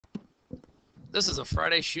This is a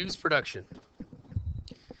Friday Shoes production.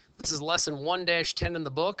 This is lesson 1-10 in the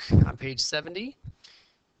book on page 70.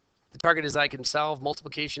 The target is I can solve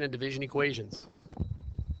multiplication and division equations.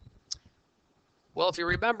 Well, if you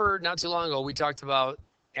remember, not too long ago, we talked about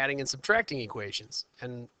adding and subtracting equations.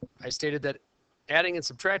 And I stated that adding and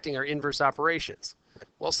subtracting are inverse operations.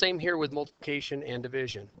 Well, same here with multiplication and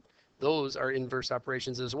division. Those are inverse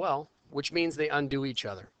operations as well, which means they undo each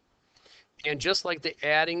other. And just like the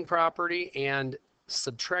adding property and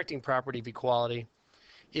subtracting property of equality,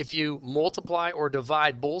 if you multiply or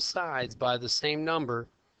divide both sides by the same number,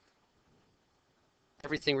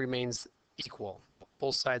 everything remains equal.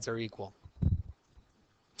 Both sides are equal.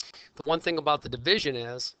 The one thing about the division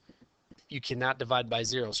is you cannot divide by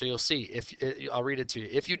 0. So you'll see, I'll read it to you.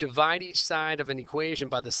 If you divide each side of an equation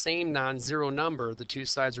by the same non-zero number, the two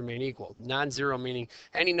sides remain equal. Non-zero meaning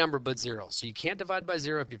any number but 0. So you can't divide by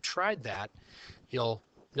 0. If you've tried that, you'll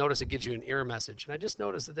notice it gives you an error message. And I just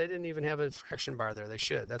noticed that they didn't even have a fraction bar there. They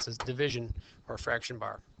should. That's a division or a fraction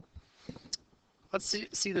bar. Let's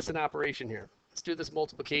see this in operation here. Let's do this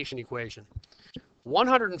multiplication equation.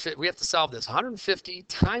 150, we have to solve this. 150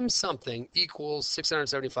 times something equals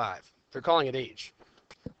 675. They're calling it h.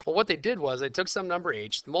 Well, what they did was they took some number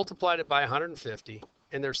h, multiplied it by 150,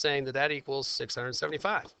 and they're saying that that equals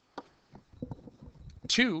 675.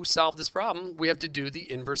 To solve this problem, we have to do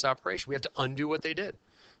the inverse operation. We have to undo what they did.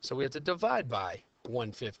 So we have to divide by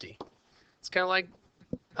 150. It's kind of like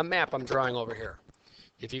a map I'm drawing over here.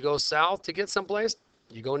 If you go south to get someplace,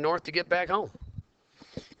 you go north to get back home.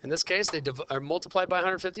 In this case, they are multiplied by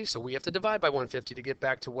 150, so we have to divide by 150 to get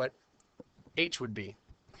back to what h would be.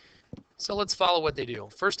 So let's follow what they do.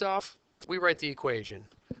 First off, we write the equation.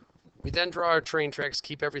 We then draw our train tracks,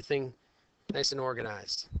 keep everything nice and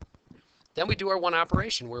organized. Then we do our one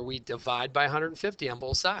operation where we divide by 150 on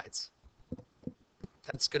both sides.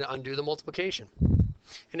 That's going to undo the multiplication.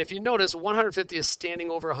 And if you notice, 150 is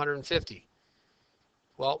standing over 150.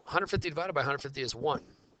 Well, 150 divided by 150 is 1.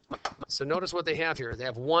 So notice what they have here. They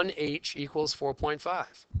have 1h equals 4.5.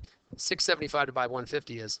 675 divided by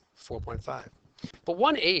 150 is 4.5. But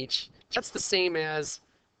 1h, that's the same as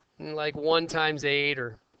like 1 times 8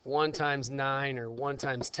 or 1 times 9 or 1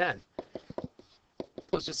 times 10.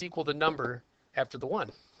 Let's just equal the number after the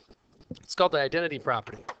 1. It's called the identity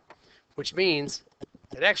property, which means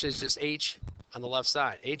it actually is just h on the left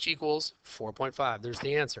side. H equals 4.5. There's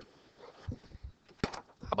the answer.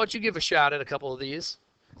 How about you give a shot at a couple of these?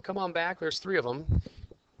 Come on back. There's 3 of them.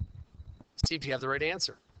 See if you have the right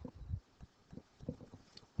answer.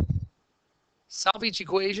 Solve each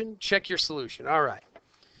equation. Check your solution. All right.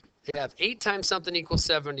 They have 8 times something equals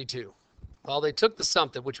 72. Well, they took the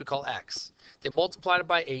something, which we call x. They multiplied it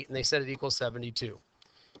by 8, and they said it equals 72.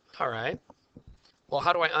 All right. Well,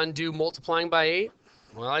 how do I undo multiplying by 8?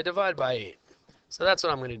 Well, I divide by 8. So that's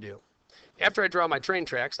what I'm going to do. After I draw my train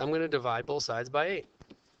tracks, I'm going to divide both sides by 8.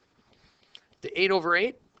 The 8 over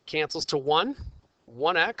 8 cancels to 1.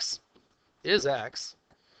 1x is x.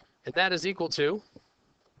 And that is equal to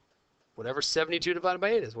whatever 72 divided by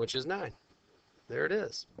 8 is, which is 9. There it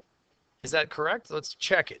is. Is that correct? Let's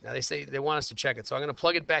check it. Now they say they want us to check it. So I'm going to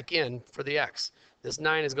plug it back in for the x. This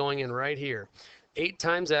 9 is going in right here. 8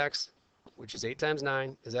 times x, which is 8 times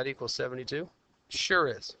 9, is that equal 72? Sure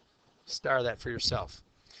is. Star that for yourself.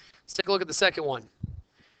 Let's take a look at the second one.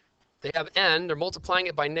 They have n. They're multiplying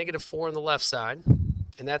it by -4 on the left side,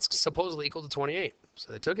 and that's supposedly equal to 28.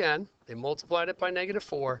 So they took n, they multiplied it by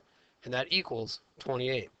 -4, and that equals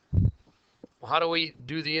 28. Well, how do we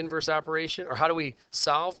do the inverse operation? Or how do we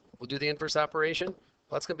solve? We'll do the inverse operation.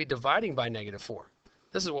 Well, that's going to be dividing by -4.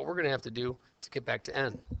 This is what we're going to have to do to get back to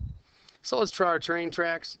n. So let's try our train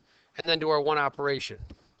tracks and then do our one operation.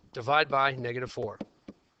 Divide by -4.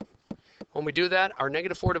 When we do that, our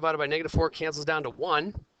 -4 divided by -4 cancels down to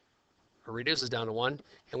 1, or reduces down to 1,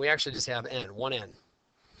 and we actually just have n, 1n.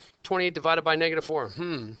 28 divided by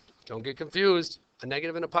 -4. Don't get confused. A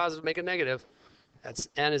negative and a positive make a negative. That's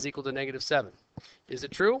n is equal to -7. Is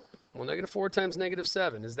it true? Well, -4 times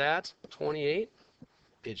 -7, is that 28?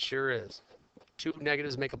 It sure is. 2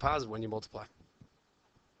 negatives make a positive when you multiply.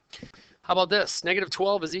 How about this?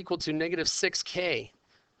 -12 is equal to -6k.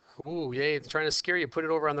 Ooh, yay, they're trying to scare you. Put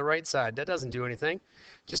it over on the right side. That doesn't do anything.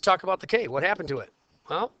 Just talk about the k. What happened to it?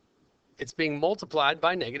 Well, it's being multiplied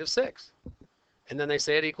by -6. And then they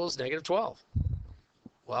say it equals -12.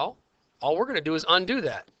 Well, all we're going to do is undo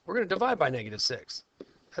that. We're going to divide by -6.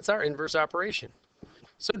 That's our inverse operation.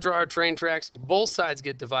 So draw our train tracks. Both sides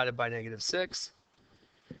get divided by -6.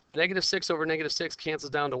 -6 over -6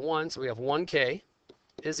 cancels down to 1. So we have 1k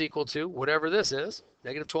is equal to whatever this is.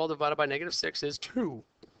 -12 divided by -6 is 2.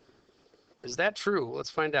 Is that true? Let's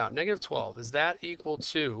find out. Negative 12, is that equal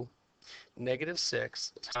to negative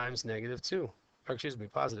 6 times negative 2? Or excuse me,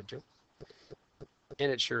 positive 2.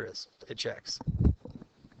 And it sure is. It checks.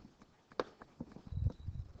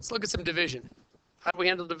 Let's look at some division. How do we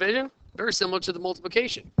handle division? Very similar to the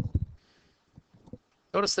multiplication.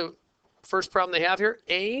 Notice the first problem they have here.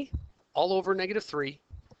 A all over negative 3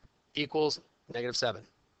 equals negative 7.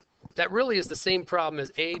 That really is the same problem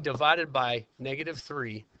as A divided by negative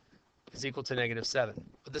 3 is equal to negative 7.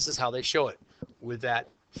 But this is how they show it with that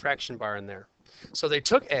fraction bar in there. So they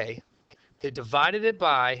took A, they divided it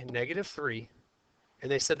by negative 3,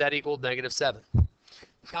 and they said that equaled negative 7.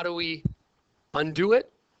 How do we undo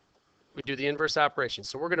it? We do the inverse operation.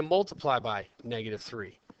 So we're going to multiply by negative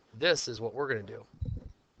 3. This is what we're going to do.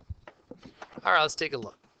 All right, let's take a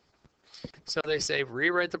look. So they say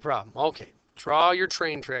rewrite the problem. Okay, draw your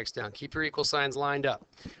train tracks down. Keep your equal signs lined up.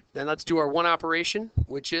 Then let's do our one operation,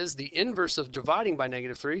 which is the inverse of dividing by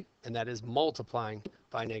negative 3, and that is multiplying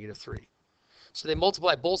by negative 3. So they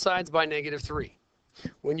multiply both sides by negative 3.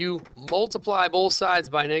 When you multiply both sides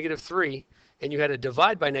by negative 3 and you had to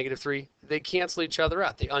divide by negative 3, they cancel each other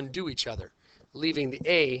out. They undo each other, leaving the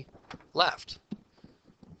A left.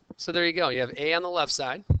 So there you go. You have A on the left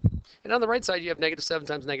side. And on the right side, you have negative 7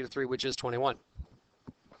 times negative 3, which is 21.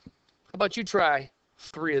 How about you try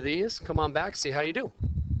 3 of these? Come on back, see how you do.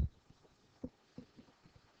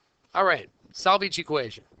 All right, solve each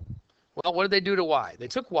equation. Well, what did they do to y? They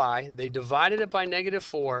took y, they divided it by negative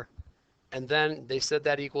 4, and then they said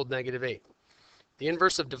that equaled negative 8. The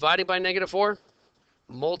inverse of dividing by negative 4,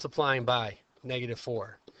 multiplying by negative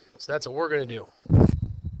 4. So that's what we're going to do.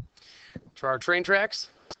 For our train tracks,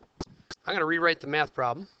 I'm going to rewrite the math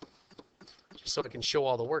problem just so I can show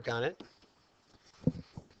all the work on it.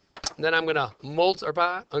 And then I'm going to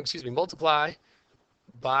multiply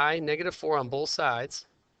by negative 4 on both sides.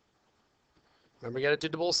 Remember, you got to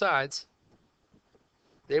do both sides.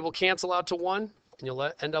 They will cancel out to 1, and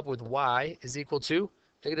you'll end up with y is equal to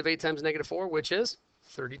negative 8 times negative 4, which is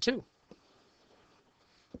 32.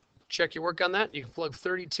 Check your work on that. You can plug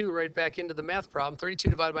 32 right back into the math problem.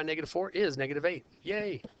 32 divided by negative 4 is negative 8.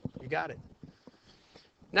 Yay, you got it.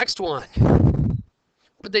 Next one.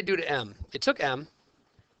 What did they do to m? They took m,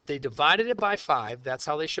 they divided it by 5. That's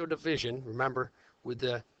how they show division, remember, with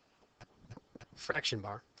the fraction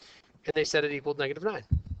bar. And they said it equaled negative 9.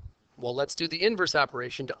 Well, let's do the inverse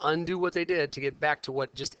operation to undo what they did to get back to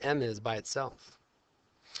what just m is by itself.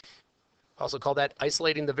 Also call that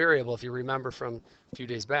isolating the variable, if you remember from a few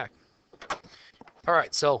days back. All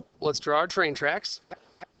right, so let's draw our train tracks.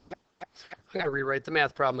 I'm going to rewrite the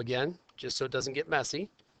math problem again, just so it doesn't get messy.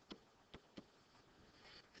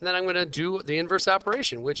 And then I'm going to do the inverse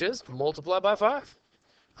operation, which is multiply by 5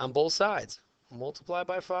 on both sides. Multiply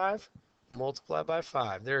by 5, multiply by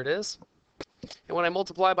 5. There it is. And when I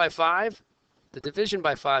multiply by 5, the division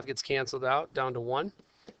by 5 gets canceled out down to 1.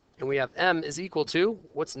 And we have m is equal to,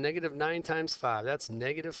 what's negative 9 times 5? That's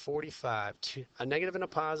negative 45. A negative and a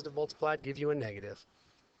positive multiplied give you a negative.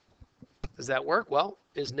 Does that work? Well,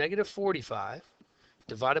 is negative 45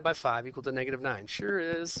 divided by 5 equal to negative 9? Sure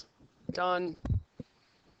is. Done.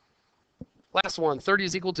 Last one, 30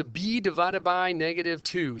 is equal to b divided by negative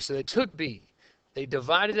 2. So they took b, they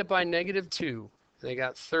divided it by negative 2, and they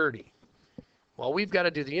got 30. Well, we've got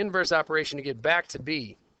to do the inverse operation to get back to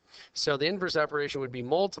b. So the inverse operation would be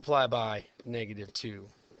multiply by negative 2.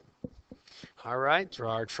 All right,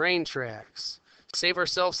 draw our train tracks. Save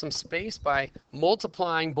ourselves some space by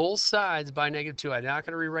multiplying both sides by negative 2. I'm not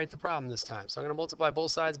going to rewrite the problem this time. So I'm going to multiply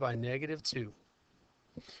both sides by negative 2.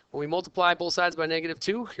 When we multiply both sides by negative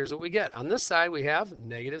 2, here's what we get. On this side, we have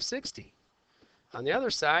negative 60. On the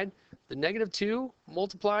other side, the negative 2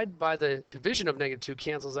 multiplied by the division of negative 2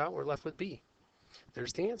 cancels out. We're left with b.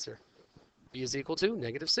 There's the answer. B is equal to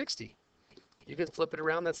negative 60. You can flip it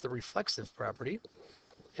around. That's the reflexive property.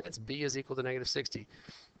 And it's b is equal to negative 60.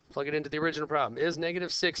 Plug it into the original problem. Is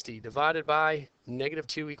negative 60 divided by negative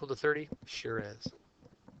 2 equal to 30? Sure is.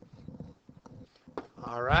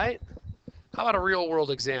 All right. How about a real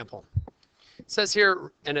world example? It says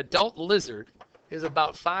here an adult lizard is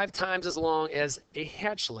about 5 times as long as a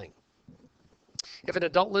hatchling. If an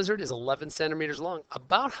adult lizard is 11 centimeters long,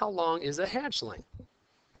 about how long is a hatchling?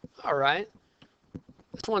 All right.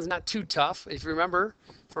 This one's not too tough. If you remember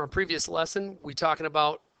from a previous lesson, we're talking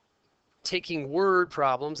about taking word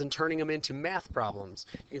problems and turning them into math problems.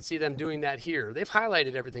 You can see them doing that here. They've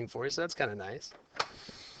highlighted everything for you, so that's kind of nice.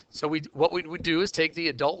 So what we would do is take the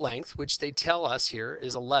adult length, which they tell us here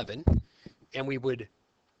is 11, and we would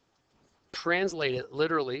translate it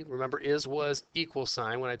literally. Remember, is was equal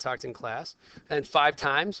sign when I talked in class. And 5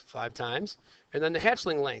 times, and then the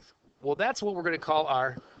hatchling length. Well, that's what we're going to call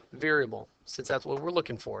our variable, since that's what we're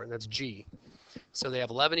looking for, and that's g. So they have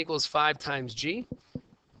 11 equals 5 times g,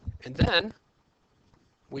 and then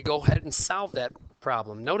we go ahead and solve that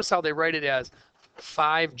problem. Notice how they write it as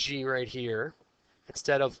 5g right here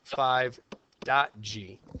instead of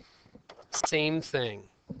 5.g. Same thing.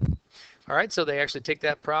 All right, so they actually take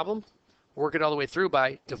that problem, work it all the way through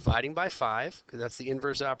by dividing by 5, because that's the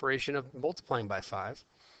inverse operation of multiplying by 5.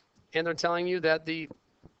 And they're telling you that the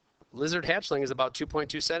lizard hatchling is about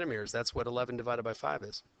 2.2 centimeters. That's what 11 divided by 5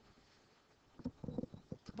 is.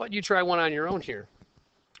 But you try one on your own here.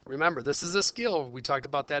 Remember, this is a skill. We talked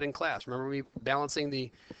about that in class. Remember me balancing the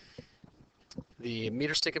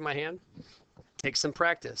meter stick in my hand? Take some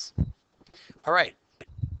practice. All right. It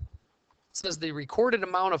says the recorded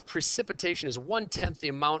amount of precipitation is 1/10 the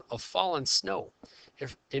amount of fallen snow.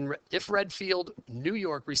 If Redfield, New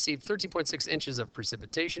York received 13.6 inches of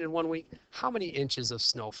precipitation in 1 week, how many inches of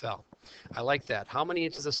snow fell? I like that. How many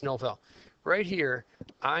inches of snow fell? Right here,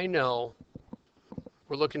 I know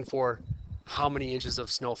we're looking for how many inches of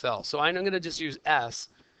snow fell. So I'm going to just use S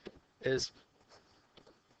as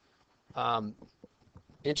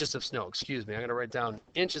inches of snow. Excuse me. I'm going to write down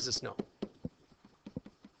inches of snow.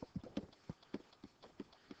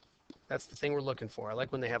 That's the thing we're looking for. I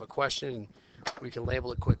like when they have a question and we can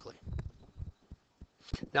label it quickly.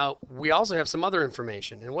 Now, we also have some other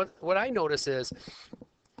information. And what I notice is,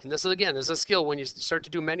 and this is, again, this is a skill. When you start to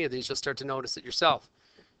do many of these, you'll start to notice it yourself.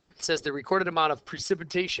 It says the recorded amount of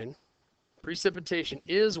precipitation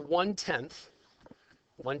is 1/10.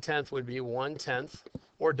 1/10 would be 1/10,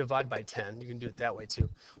 or divide by 10. You can do it that way too.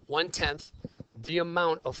 1/10 the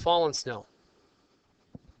amount of fallen snow.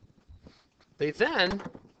 They then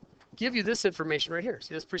give you this information right here.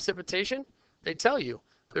 See this precipitation? They tell you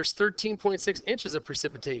there's 13.6 inches of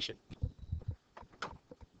precipitation.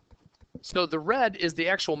 So the red is the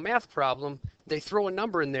actual math problem. They throw a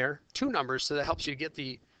number in there, 2 numbers, so that helps you get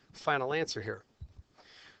the final answer here.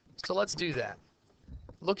 So let's do that.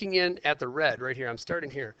 Looking in at the red right here, I'm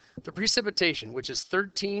starting here. The precipitation, which is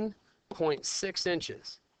 13.6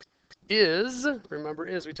 inches, is, remember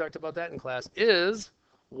is, we talked about that in class, is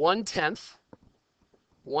 1/10.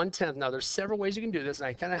 1/10. Now there's several ways you can do this, and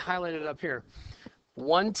I kind of highlighted it up here.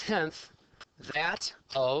 1/10 that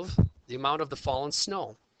of the amount of the fallen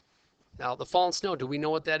snow. Now the fallen snow, do we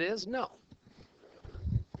know what that is? No.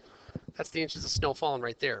 That's the inches of snow fallen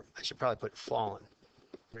right there. I should probably put fallen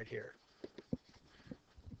right here.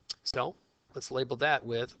 So let's label that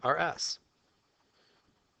with our S.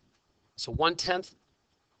 So 1/10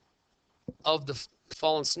 of the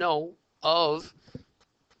fallen snow of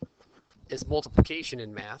is multiplication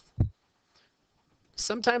in math.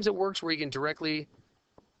 Sometimes it works where you can directly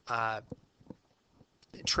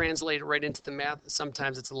translate it right into the math.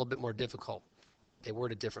 Sometimes it's a little bit more difficult. They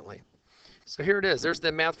word it differently. So here it is. There's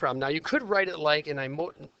the math problem. Now you could write it like, and I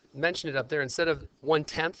mentioned it up there, instead of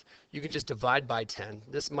 1/10, you could just divide by 10.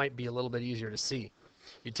 This might be a little bit easier to see.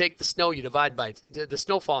 You take the snow, you divide by the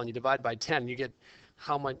snowfall, and you divide by 10. You get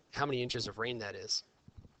how many inches of rain that is.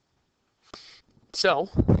 So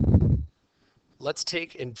let's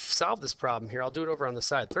take and solve this problem here. I'll do it over on the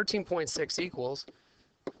side. 13.6 equals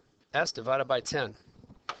S divided by 10.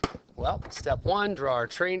 Well, step 1, draw our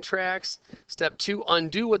train tracks. Step 2,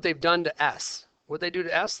 undo what they've done to S. What they do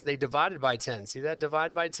to S, they divided by 10. See that,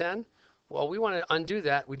 divide by 10? Well, we want to undo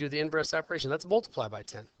that. We do the inverse operation. Let's multiply by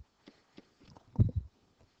 10.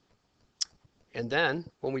 And then,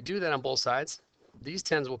 when we do that on both sides, these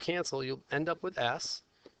 10s will cancel. You'll end up with S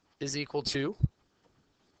is equal to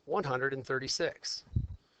 136.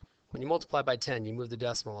 When you multiply by 10, you move the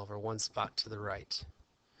decimal over 1 spot to the right.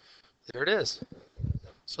 There it is.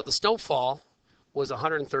 So the snowfall was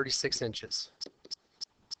 136 inches.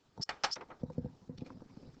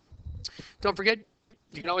 Don't forget,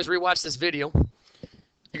 you can always rewatch this video.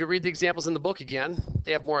 You can read the examples in the book again.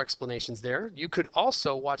 They have more explanations there. You could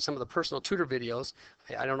also watch some of the personal tutor videos.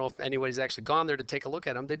 I don't know if anybody's actually gone there to take a look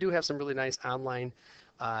at them. They do have some really nice online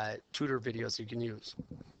tutor videos you can use.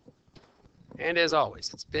 And as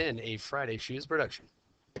always, it's been a Friday Shoes production.